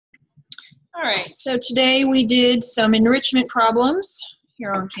All right, so today we did some enrichment problems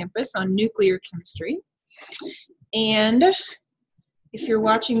here on campus on nuclear chemistry. And if you're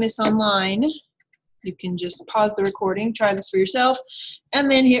watching this online, you can just pause the recording, try this for yourself, and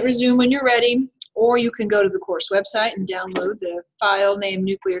then hit resume when you're ready. Or you can go to the course website and download the file named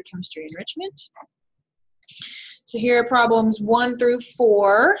Nuclear Chemistry Enrichment. So here are problems 1 through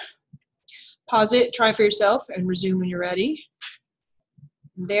 4. Pause it, try for yourself, and resume when you're ready.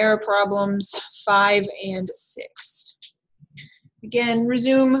 There are problems 5 and 6. Again,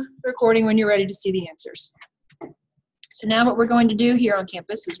 resume recording when you're ready to see the answers. So now what we're going to do here on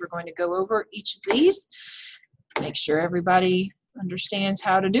campus is we're going to go over each of these, make sure everybody understands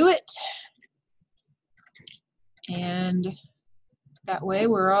how to do it. And that way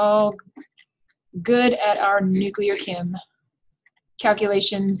we're all good at our nuclear chem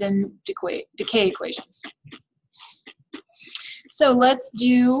calculations and decay equations. So let's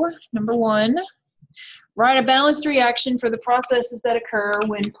do number 1. Write a balanced reaction for the processes that occur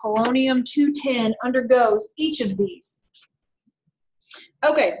when polonium-210 undergoes each of these.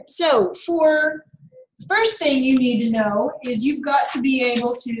 Okay, so for the first thing you need to know is you've got to be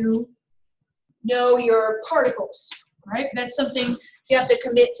able to know your particles, right? That's something you have to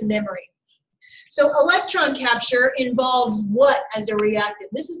commit to memory. So electron capture involves what as a reactant?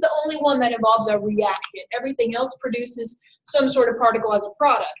 This is the only one that involves a reactant. Everything else produces some sort of particle as a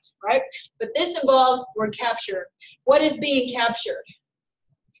product, right? But this involves word capture. What is being captured?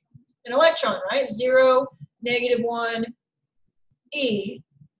 An electron, right? 0, -1, E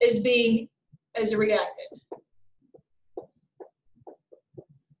is being as a reactant.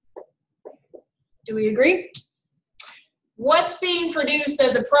 Do we agree? What's being produced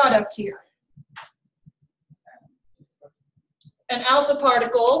as a product here? An alpha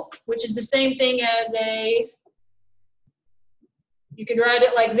particle, which is the same thing as a, you could write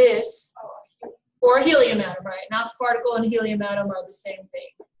it like this, or a helium atom, right? An alpha particle and a helium atom are the same thing.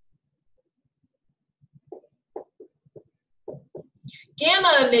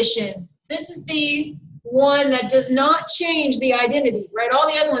 Gamma emission, this is the one that does not change the identity, right?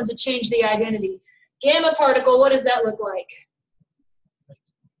 All the other ones that change the identity. Gamma particle, what does that look like?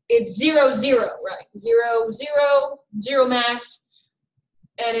 It's 0, 0, right? 0, 0, 0 mass,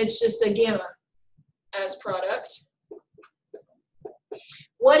 and it's just a gamma as product.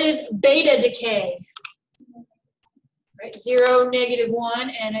 What is beta decay? Right, 0, -1,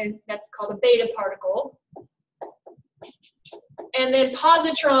 and that's called a beta particle. And then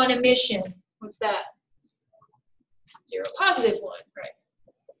positron emission, what's that? 0, +1, right?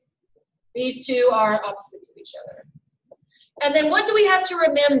 These two are opposites of each other. And then what do we have to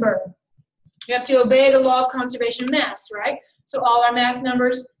remember? We have to obey the law of conservation of mass, right? So all our mass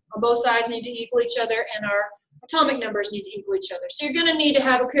numbers on both sides need to equal each other, and our atomic numbers need to equal each other. So you're going to need to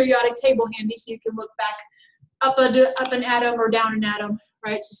have a periodic table handy so you can look back up an atom or down an atom,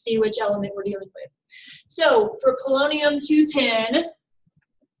 right, to see which element we're dealing with. So for polonium-210,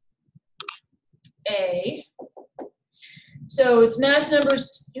 A, so its mass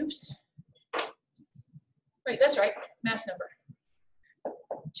numbers, oops, right, that's right, mass number,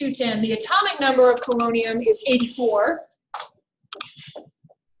 210. The atomic number of polonium is 84.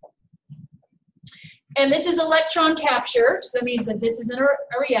 And this is electron capture, so that means that this is a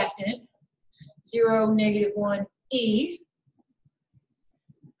reactant, 0, -1, E.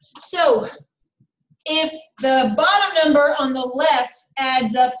 So if the bottom number on the left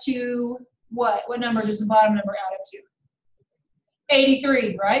adds up to what? What number does the bottom number add up to?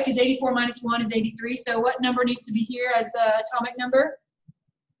 83, right? Because 84 minus 1 is 83. So what number needs to be here as the atomic number?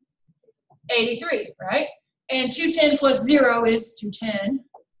 83, right? And 210 plus 0 is 210.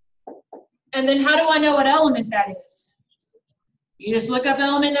 And then how do I know what element that is? You just look up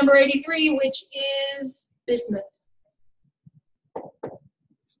element number 83, which is bismuth.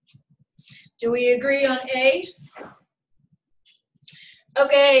 Do we agree on A?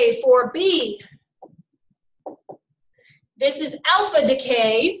 Okay, for B, this is alpha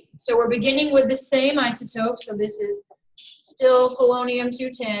decay. So we're beginning with the same isotope. So this is still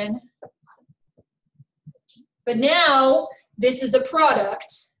polonium-210. But now this is a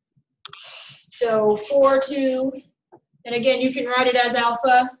product. So 4,2, and again, you can write it as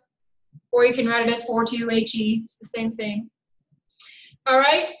alpha, or you can write it as 4,2-He. It's the same thing. All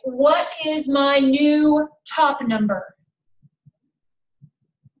right, what is my new top number?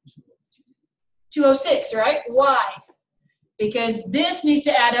 206, right? Why? Because this needs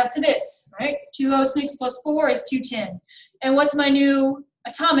to add up to this, right? 206 plus 4 is 210. And what's my new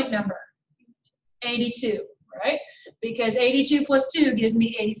atomic number? 82, right? Because 82 plus 2 gives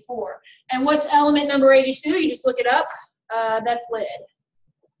me 84. And what's element number 82? You just look it up. That's lead.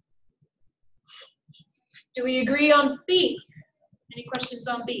 Do we agree on B? Any questions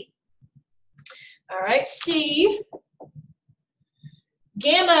on B? All right, C,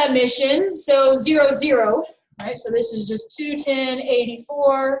 gamma emission, so 0, 0, right? So this is just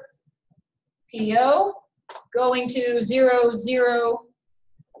 21084 PO going to 0, 0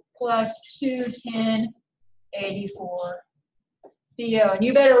 plus 21084 PO. And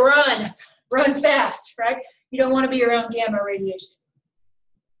you better run fast, right? You don't want to be around gamma radiation.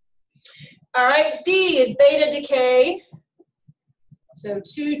 All right, D is beta decay. So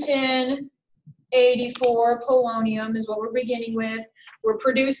 21084 polonium is what we're beginning with. We're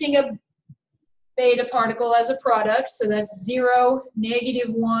producing a beta particle as a product, so that's 0,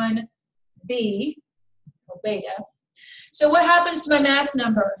 -1 B, or beta. So what happens to my mass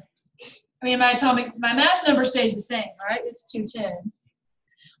number? I mean, my mass number stays the same, right? It's 210.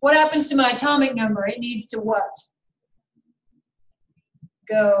 What happens to my atomic number? It needs to what?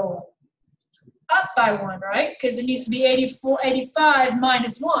 Go up by 1, right? Because it needs to be 85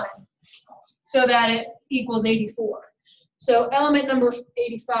 minus 1 so that it equals 84. So element number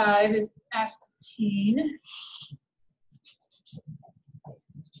 85 is astatine.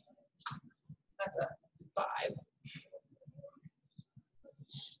 That's a 5.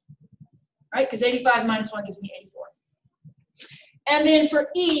 Right? Because 85 minus 1 gives me 84. And then for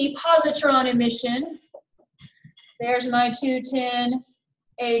E, positron emission, there's my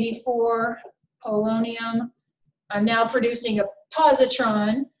 21084 polonium. I'm now producing a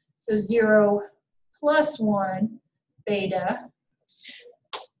positron, so 0 plus 1 beta.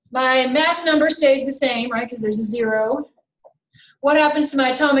 My mass number stays the same, right, because there's a 0. What happens to my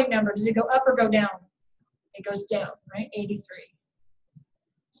atomic number? Does it go up or go down? It goes down, right, 83.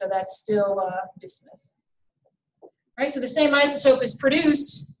 So that's still bismuth. Right, so the same isotope is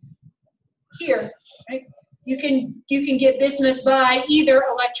produced here, right? You can get bismuth by either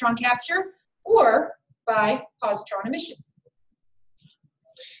electron capture or by positron emission.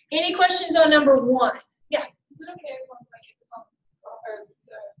 Any questions on number 1? Yeah. Is it okay if I get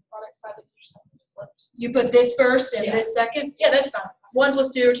the product side that you just flipped? You put this first and Yeah. this second? Yeah, that's fine. 1 plus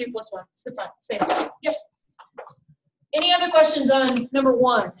 2 or 2 plus 1. It's fine. Same. Yep. Any other questions on number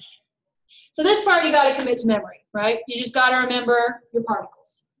 1? So this part you got to commit to memory, right? You just got to remember your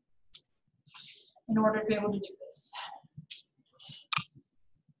particles in order to be able to do this.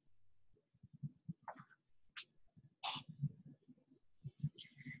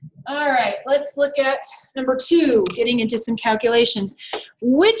 All right, let's look at number 2, getting into some calculations.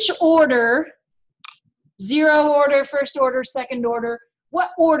 Which order, 0 order, first order, second order,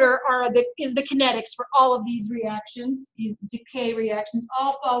 what order is the kinetics for all of these reactions, these decay reactions,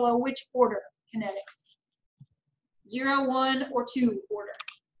 all follow which order kinetics? 0, 1, or 2 order.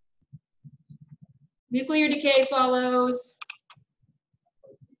 Nuclear decay follows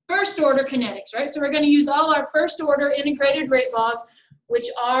first order kinetics, right? So we're going to use all our first order integrated rate laws, which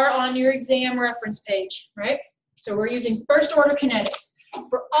are on your exam reference page, right? So we're using first order kinetics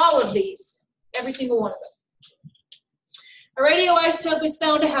for all of these, every single one of them. A radioisotope is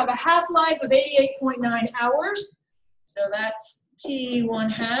found to have a half-life of 88.9 hours. So that's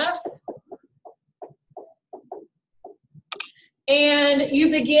T1/2. And you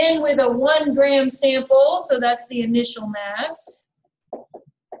begin with a 1 gram sample, so that's the initial mass.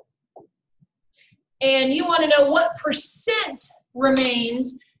 And you want to know what percent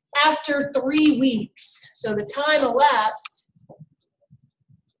remains after 3 weeks. So the time elapsed,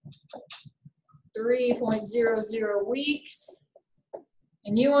 3.00 weeks.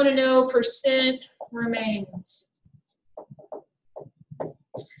 And you want to know percent remains.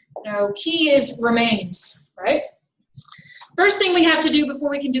 Now, key is remains, right? First thing we have to do before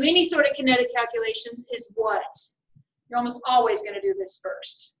we can do any sort of kinetic calculations is what? You're almost always going to do this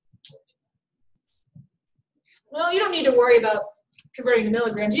first. Well, you don't need to worry about converting to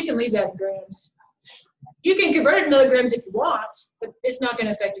milligrams. You can leave that in grams. You can convert it to milligrams if you want, but it's not going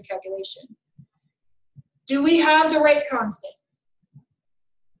to affect your calculation. Do we have the rate constant?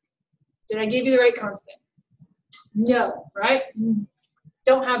 Did I give you the rate constant? No, right?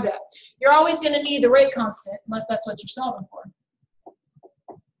 Don't have that. You're always going to need the rate constant, unless that's what you're solving for.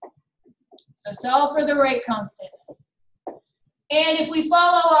 So solve for the rate constant. And if we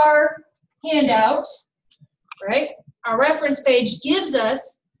follow our handout, right, our reference page gives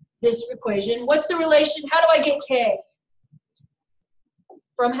us this equation. What's the relation? How do I get K?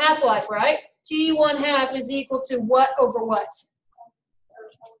 From half-life, right? T1/2 is equal to what over what?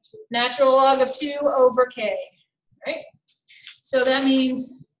 Natural log of 2 over K, right? So that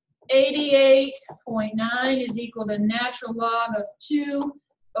means 88.9 is equal to natural log of 2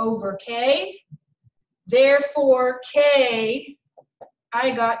 over K. Therefore, K,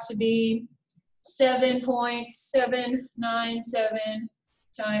 I got to be 7.797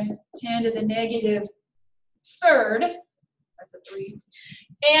 times 10 to the negative third. That's a 3.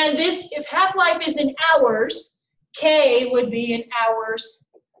 And this, if half-life is in hours, K would be in hours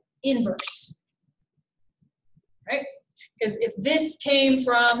inverse. Right? Because if this came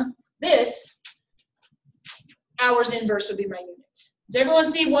from this, hours inverse would be my unit. Does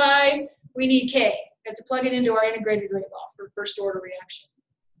everyone see why we need K? We have to plug it into our integrated rate law for first order reaction.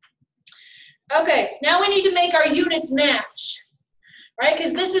 Okay, now we need to make our units match, right?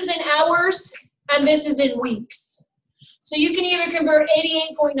 Because this is in hours and this is in weeks. So you can either convert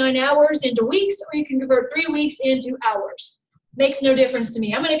 88.9 hours into weeks or you can convert 3 weeks into hours. Makes no difference to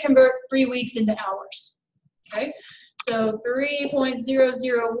me. I'm going to convert 3 weeks into hours. Okay, so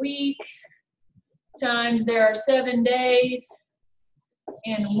 3.00 weeks times there are 7 days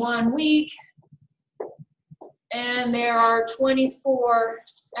in 1 week, and there are 24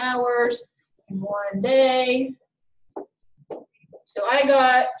 hours in 1 day. So I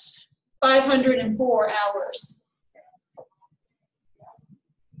got 504 hours.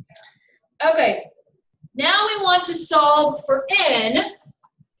 Okay, now we want to solve for N.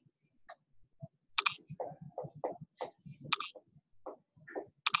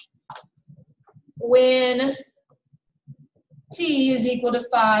 When T is equal to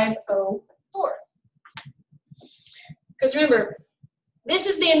 504. Because remember, this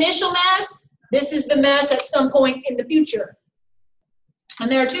is the initial mass, this is the mass at some point in the future.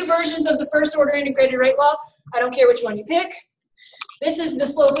 And there are 2 versions of the first order integrated rate law. I don't care which one you pick. This is the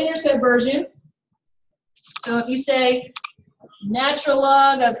slope-intercept version. So if you say natural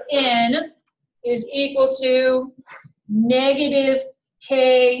log of N is equal to negative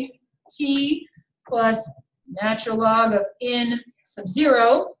KT plus natural log of N sub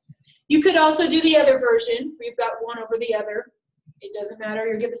 0. You could also do the other version, where you've got one over the other. It doesn't matter,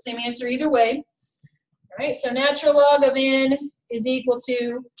 you'll get the same answer either way. All right, so natural log of N is equal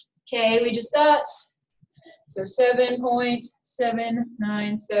to K, we just got. So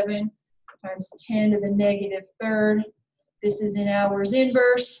 7.797 times 10 to the negative third. This is in hours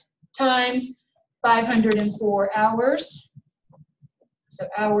inverse times 504 hours. So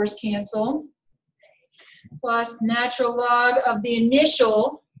hours cancel. Plus natural log of the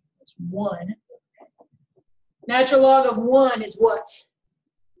initial, it's 1. Natural log of 1 is what?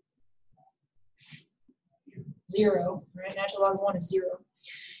 0, right? Natural log of 1 is 0.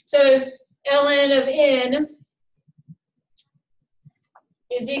 So ln of N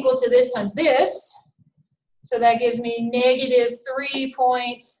is equal to this times this. So that gives me negative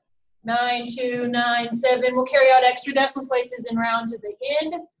 3.9297. We'll carry out extra decimal places and round to the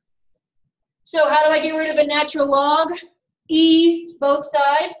end. So how do I get rid of a natural log? E both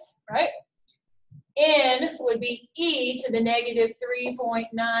sides, right? N would be e to the negative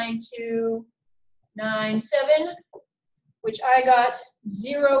 3.9297, which I got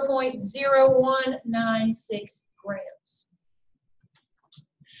 0.0196 grams.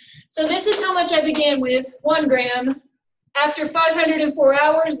 So this is how much I began with, 1 gram. After 504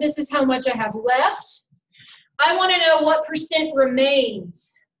 hours, this is how much I have left. I want to know what percent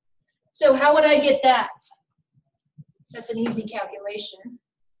remains. So how would I get that? That's an easy calculation.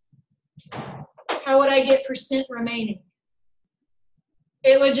 How would I get percent remaining?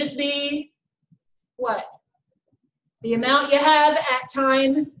 It would just be what? The amount you have at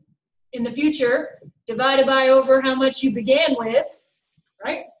time in the future divided by over how much you began with,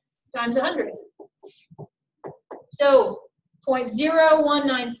 right? Times 100. So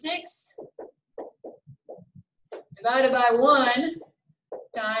 0.0196 divided by 1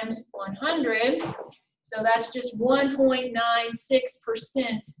 times 100. So that's just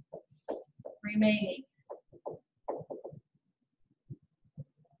 1.96% remaining.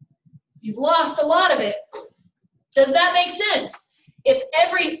 You've lost a lot of it. Does that make sense? If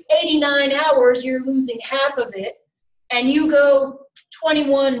every 89 hours you're losing half of it, and you go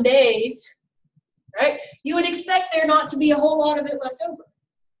 21 days, right, you would expect there not to be a whole lot of it left over.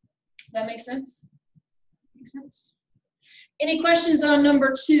 Does that make sense? Makes sense? Any questions on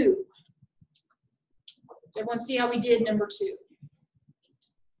number 2? Does everyone see how we did number 2?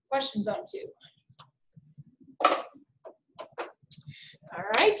 Questions on 2? All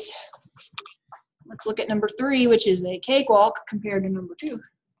right. Let's look at number 3, which is a cakewalk compared to number 2.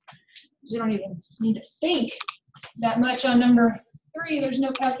 You don't even need to think that much on number 3. There's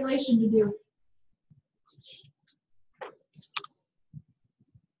no calculation to do.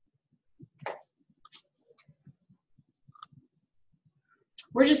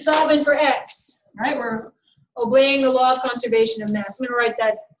 We're just solving for x, right? We're obeying the law of conservation of mass. I'm going to write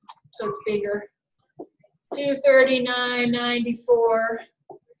that so it's bigger. 239.94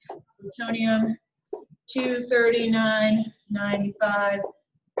 plutonium 239.95,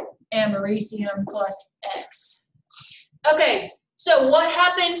 americium plus X. Okay, so what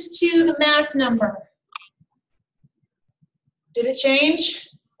happened to the mass number? Did it change?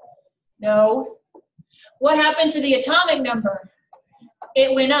 No. What happened to the atomic number?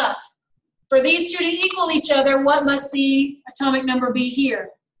 It went up. For these two to equal each other, what must the atomic number be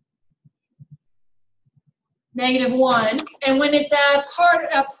here? -1. And when it's a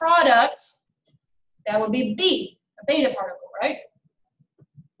product, that would be B, a beta particle, right?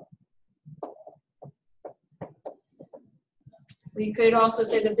 We could also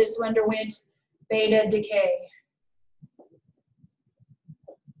say that this underwent beta decay.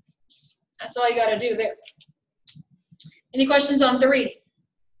 That's all you got to do there. Any questions on 3?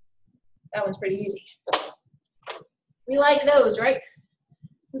 That one's pretty easy. We like those, right?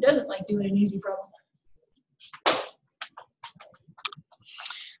 Who doesn't like doing an easy problem?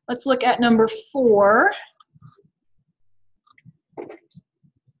 Let's look at number 4.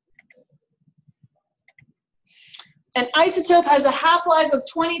 An isotope has a half-life of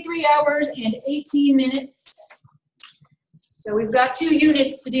 23 hours and 18 minutes. So we've got 2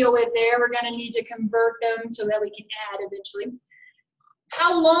 units to deal with there. We're going to need to convert them so that we can add eventually.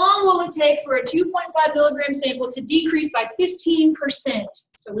 How long will it take for a 2.5 milligram sample to decrease by 15%?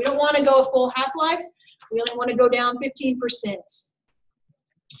 So we don't want to go a full half-life. We only want to go down 15%.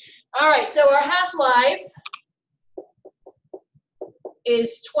 All right, so our half-life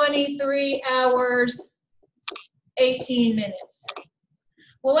is 23 hours, 18 minutes.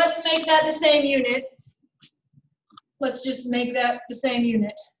 Well, let's make that the same unit. Let's just make that the same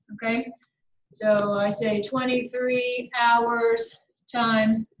unit, okay? So I say 23 hours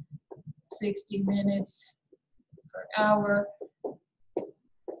times 60 minutes per hour.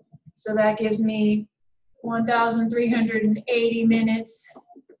 So that gives me 1,380 minutes.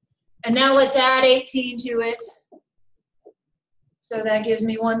 And now let's add 18 to it. So that gives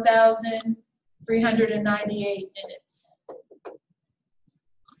me 1,398 minutes.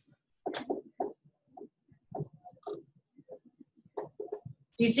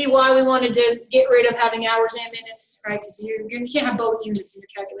 Do you see why we wanted to get rid of having hours and minutes, right? Because you can't have both units in your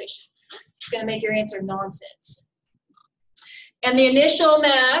calculation. It's going to make your answer nonsense. And the initial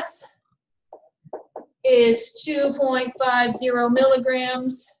mass is 2.50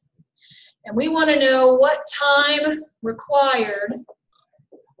 milligrams. And we want to know what time required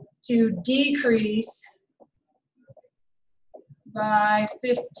to decrease by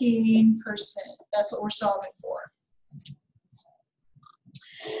 15%. That's what we're solving for.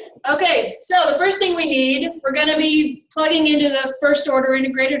 Okay, so the first thing we need, we're going to be plugging into the first order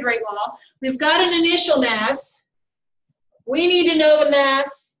integrated rate law. We've got an initial mass. We need to know the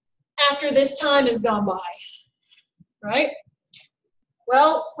mass after this time has gone by, right?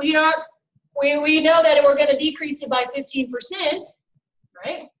 Well, we know that we're going to decrease it by 15%,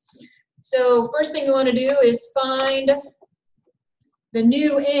 right? So first thing we want to do is find the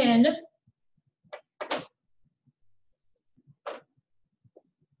new n.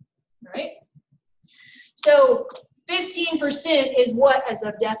 Right? So 15% is what as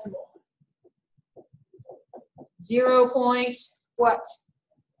a decimal?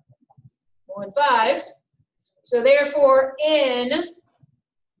 0.15. So therefore n,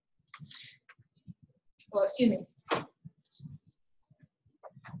 well, excuse me,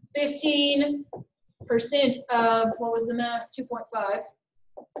 15% of, what was the mass, 2.5,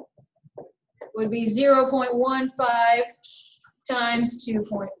 would be 0.15 times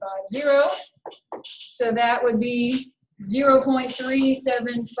 2.50. So that would be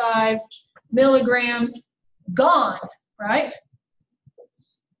 0.375 milligrams gone, right?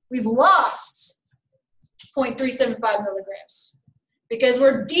 We've lost 0.375 milligrams because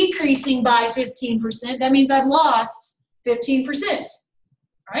we're decreasing by 15%. That means I've lost 15%,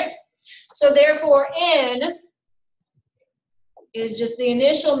 right? So therefore, N is just the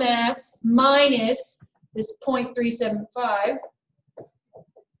initial mass minus this 0.375.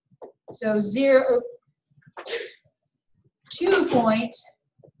 So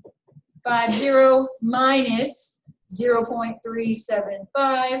 2.50 minus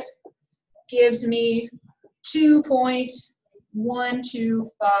 0.375 gives me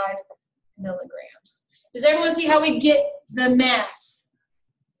 2.125 milligrams. Does everyone see how we get the mass?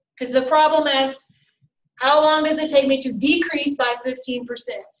 Because the problem asks, how long does it take me to decrease by 15%?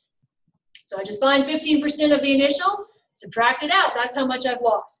 So I just find 15% of the initial, subtract it out. That's how much I've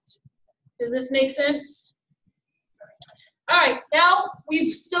lost. Does this make sense? All right, now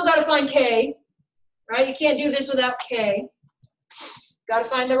we've still got to find K, right? You can't do this without K. Got to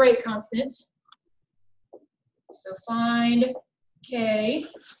find the rate constant. So find K.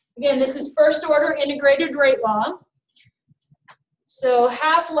 Again, this is first order integrated rate law. So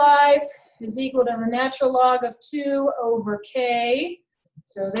half-life is equal to the natural log of 2 over k.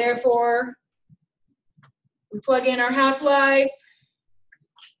 So therefore, we plug in our half-life.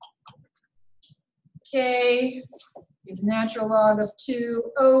 K is natural log of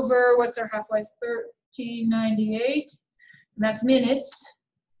 2 over, what's our half-life? 1398. And that's minutes.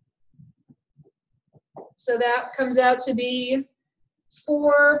 So that comes out to be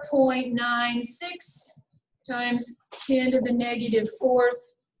 4.96 times 10 to the negative fourth.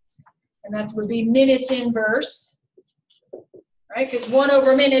 And that would be minutes inverse, right? Because 1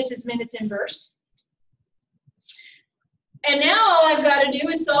 over minutes is minutes inverse. And now all I've got to do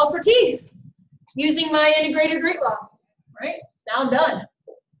is solve for t using my integrated rate law, right? Now I'm done.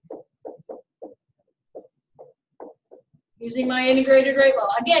 Using my integrated rate law.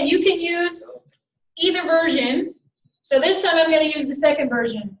 Again, you can use either version. So this time I'm going to use the second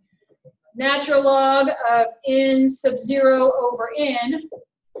version. Natural log of n sub 0 over n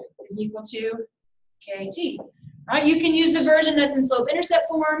is equal to kt. Right? You can use the version that's in slope-intercept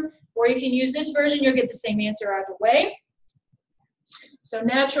form, or you can use this version. You'll get the same answer either way. So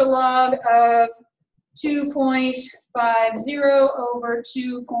natural log of 2.50 over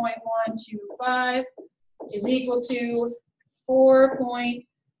 2.125 is equal to 4.96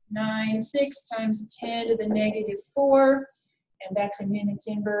 times 10 to the negative 4, and that's in minutes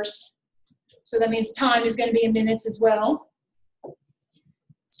inverse. So that means time is going to be in minutes as well.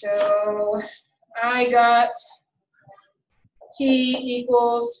 So I got t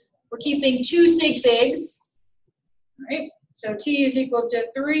equals, we're keeping 2 sig figs, right? So t is equal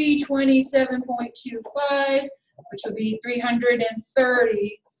to 327.25, which would be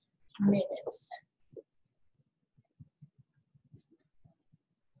 330 minutes.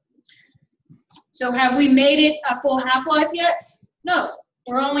 So have we made it a full half-life yet? No,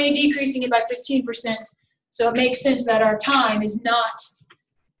 we're only decreasing it by 15%. So it makes sense that our time is not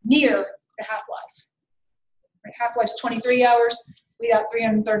near the half-life. Right? Half-life's 23 hours. We got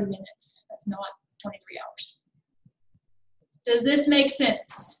 330 minutes. That's not 23 hours. Does this make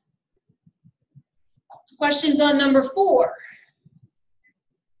sense? Questions on number 4.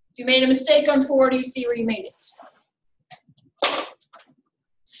 If you made a mistake on 4, do you see where you made it?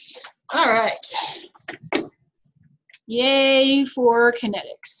 All right. Yay for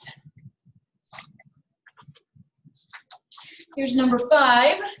kinetics. Here's number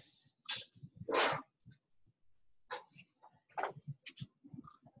 5.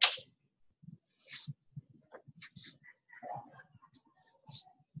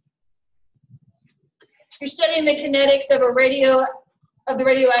 You're studying the kinetics of the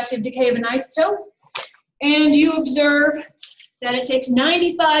radioactive decay of an isotope, and you observe that it takes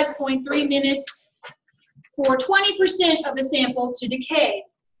 95.3 minutes for 20% of a sample to decay.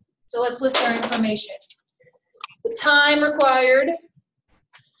 So let's list our information. The time required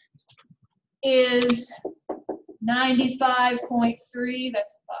is 95.3,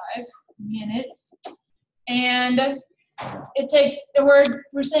 that's 5 minutes. And it takes, we're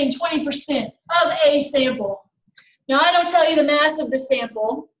saying 20% of a sample. Now I don't tell you the mass of the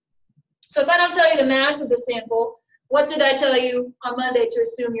sample. So if I don't tell you the mass of the sample, what did I tell you on Monday to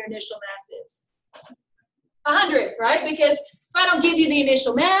assume your initial mass is? 100, right? Because if I don't give you the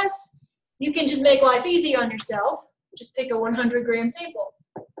initial mass, you can just make life easy on yourself. Just pick a 100-gram sample,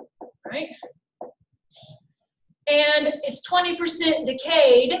 right? And it's 20%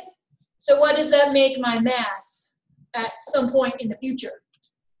 decayed. So what does that make my mass at some point in the future?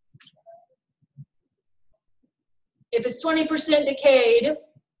 If it's 20% decayed,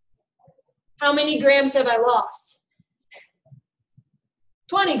 how many grams have I lost?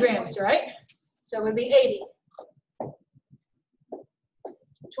 20 grams, right? So it would be 80.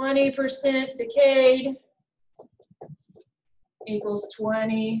 20% decayed equals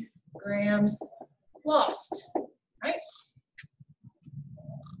 20 grams lost, right?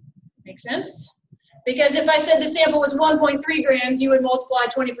 Make sense? Because if I said the sample was 1.3 grams, you would multiply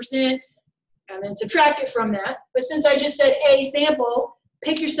 20% and then subtract it from that. But since I just said a sample,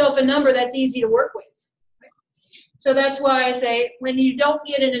 pick yourself a number that's easy to work with. So that's why I say when you don't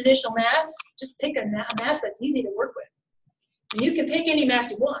get an initial mass, just pick a mass that's easy to work with. And you can pick any mass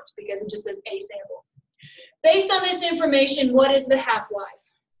you want because it just says a sample. Based on this information, what is the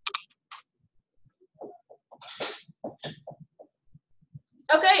half-life?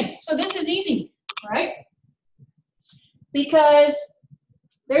 Okay, so this is easy, right? Because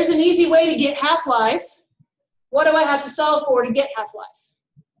there's an easy way to get half-life. What do I have to solve for to get half-life?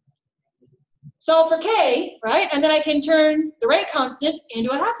 Solve for k, right? And then I can turn the rate constant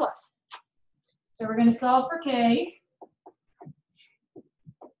into a half-life. So we're going to solve for k.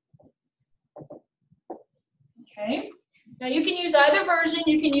 Okay. Now you can use either version.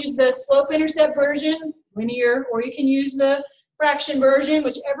 You can use the slope-intercept version, linear, or you can use the fraction version,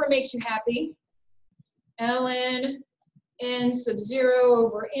 whichever makes you happy. ln n sub 0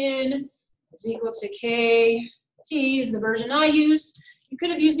 over n is equal to kt is the version I used. You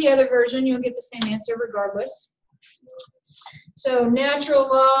could have used the other version. You'll get the same answer regardless. So natural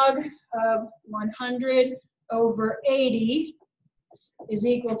log of 100 over 80 is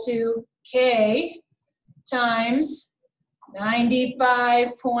equal to k times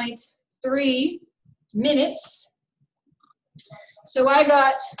 95.3 minutes. So I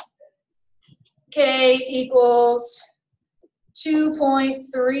got k equals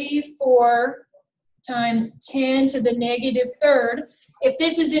 2.34 times 10 to the negative third. If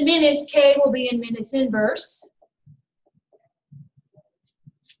this is in minutes, k will be in minutes inverse.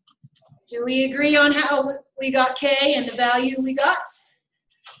 Do we agree on how we got k and the value we got?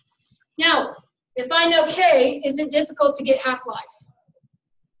 Now, if I know k, is it difficult to get half-life?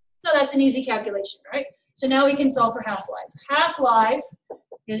 No, that's an easy calculation, right? So now we can solve for half-life. Half-life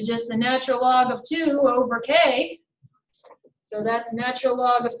is just the natural log of 2 over k. So that's natural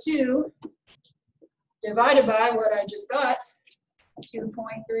log of 2 divided by what I just got,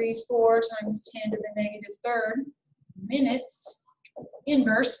 2.34 times 10 to the negative third minutes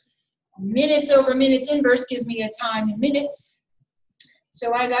inverse. Minutes over minutes inverse gives me a time in minutes.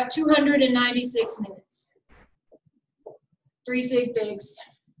 So I got 296 minutes. 3 sig figs.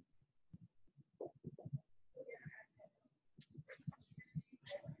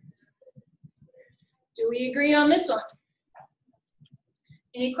 Do we agree on this one?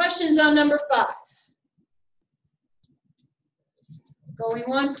 Any questions on number 5? Going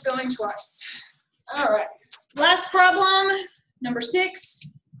once, going twice. All right. Last problem, number 6.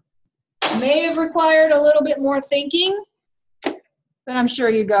 May have required a little bit more thinking, but I'm sure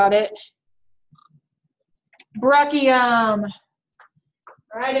you got it. Brachium.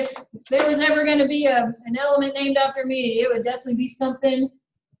 All right, if there was ever going to be an element named after me, it would definitely be something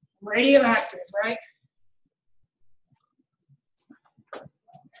radioactive, right? Of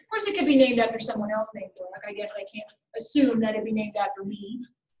course, it could be named after someone else named Brock. I guess I can't assume that it'd be named after me.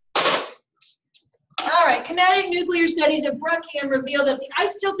 All right, kinetic nuclear studies of brachium reveal that the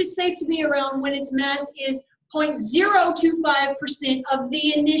isotope is safe to be around when its mass is 0.025% of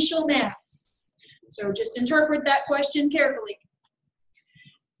the initial mass. So just interpret that question carefully.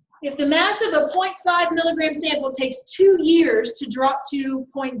 If the mass of a 0.5 milligram sample takes 2 years to drop to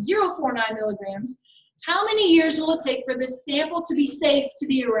 0.049 milligrams, how many years will it take for this sample to be safe to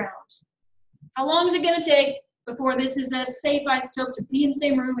be around? How long is it going to take before this is a safe isotope to be in the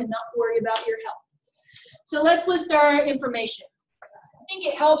same room and not worry about your health? So let's list our information. I think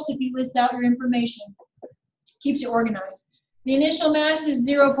it helps if you list out your information. Keeps you organized. The initial mass is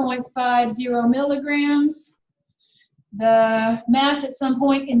 0.50 milligrams. The mass at some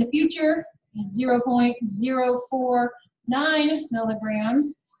point in the future is 0.049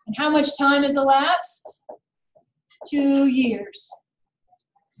 milligrams. And how much time has elapsed? 2 years.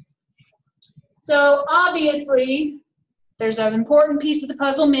 So obviously, there's an important piece of the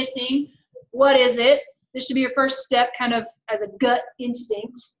puzzle missing. What is it? This should be your first step, kind of as a gut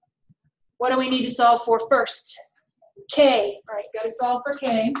instinct. What do we need to solve for first? K. All right, got to solve for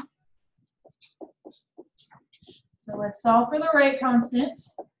K. So let's solve for the rate constant.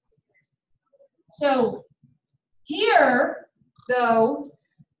 So here, though,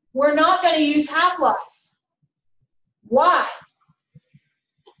 we're not going to use half-life. Why?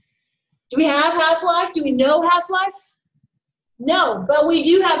 Do we have half-life? Do we know half-life? No, but we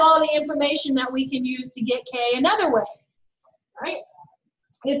do have all the information that we can use to get K another way, right?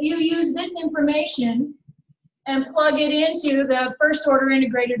 If you use this information and plug it into the first order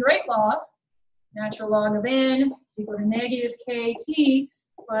integrated rate law, natural log of n is equal to negative kt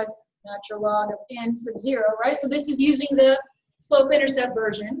plus natural log of n sub 0, right? So this is using the slope-intercept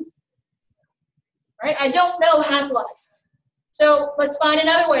version, right? I don't know half-life. So let's find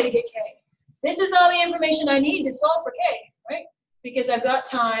another way to get K. This is all the information I need to solve for K, right? Because I've got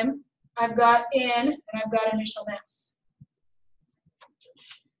time, I've got n, and I've got initial mass.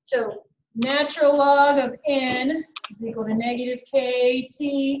 So natural log of n is equal to negative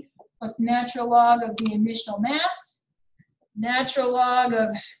kt plus natural log of the initial mass. Natural log of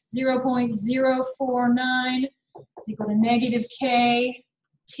 0.049 is equal to negative k.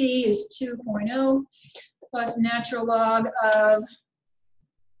 T is 2.0 plus natural log of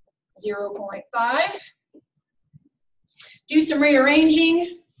 0.5. Do some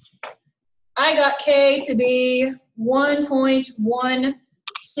rearranging. I got K to be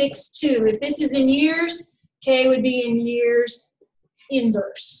 1.162. If this is in years, K would be in years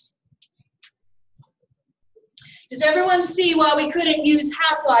inverse. Does everyone see why we couldn't use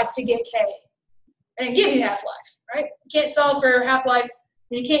half-life to get K? I didn't give you half-life, right? You can't solve for half-life,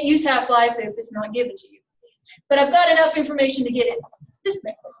 and you can't use half-life if it's not given to you. But I've got enough information to get it this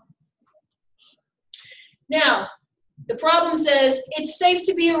mechanism. Now, the problem says it's safe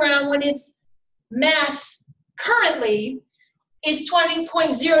to be around when its mass currently is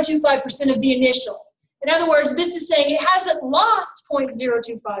 20.025% of the initial. In other words, this is saying it hasn't lost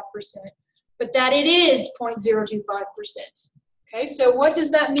 0.025%, but that it is 0.025%. Okay, so what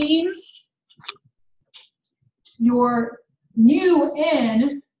does that mean? Your mu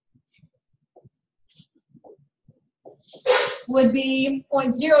n would be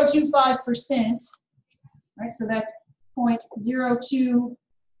 0.025%, right? So that's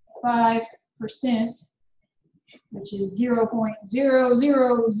 0.025%, which is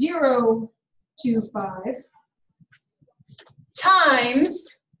 0.00025 times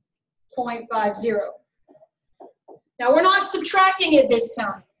 0.50. Now we're not subtracting it this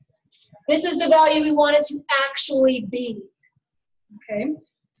time. This is the value we want it to actually be. Okay,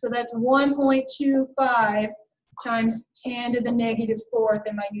 so that's 1.25 times 10 to the negative fourth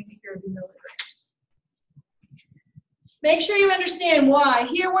in my unit here of milligrams. Make sure you understand why.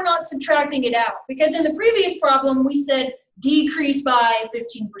 Here we're not subtracting it out, because in the previous problem we said decrease by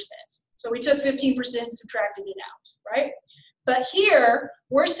 15%. So we took 15% and subtracted it out, right? But here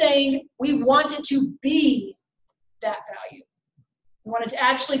we're saying we want it to be that value. We want it to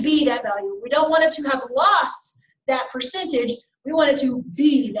actually be that value. We don't want it to have lost that percentage. We want it to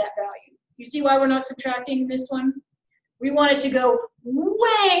be that value. You see why we're not subtracting this one? We want it to go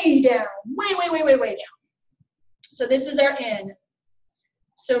way down, way down. So this is our n.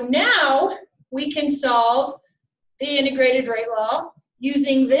 So now we can solve the integrated rate law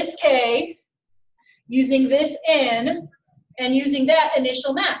using this k, using this n, and using that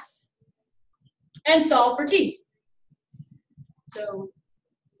initial mass, and solve for t. So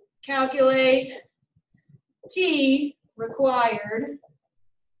calculate t required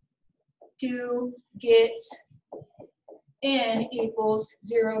to get n equals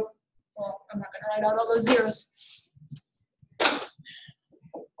 0. Well, I'm not going to write out all those zeros.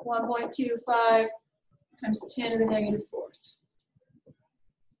 1.25 times 10 to the negative fourth.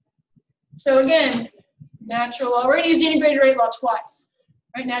 So again, natural log, we're going to use the integrated rate law twice.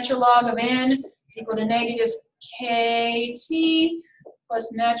 Right? Natural log of n is equal to negative kt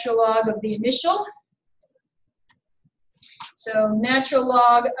plus natural log of the initial. So natural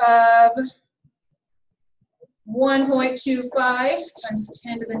log of 1.25 times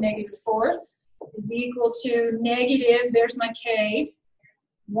 10 to the negative fourth is equal to negative, there's my k,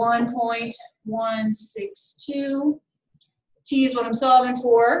 1.162. T is what I'm solving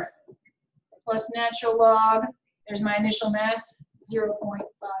for, plus natural log, there's my initial mass,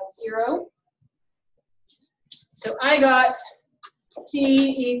 0.50. So I got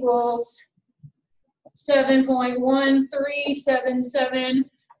T equals 7.1377.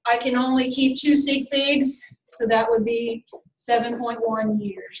 I can only keep 2 sig figs, so that would be 7.1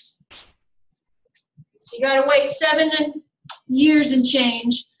 years. So you gotta wait 7 years and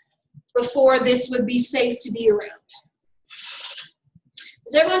change before this would be safe to be around.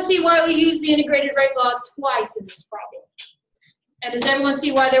 Does everyone see why we use the integrated rate law twice in this problem? And does everyone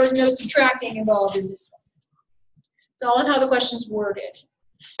see why there was no subtracting involved in this one? It's all on how the question's worded.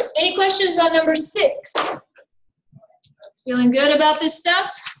 Any questions on number 6? Feeling good about this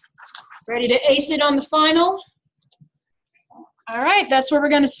stuff? Ready to ace it on the final? All right, that's where we're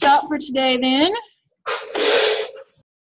going to stop for today then.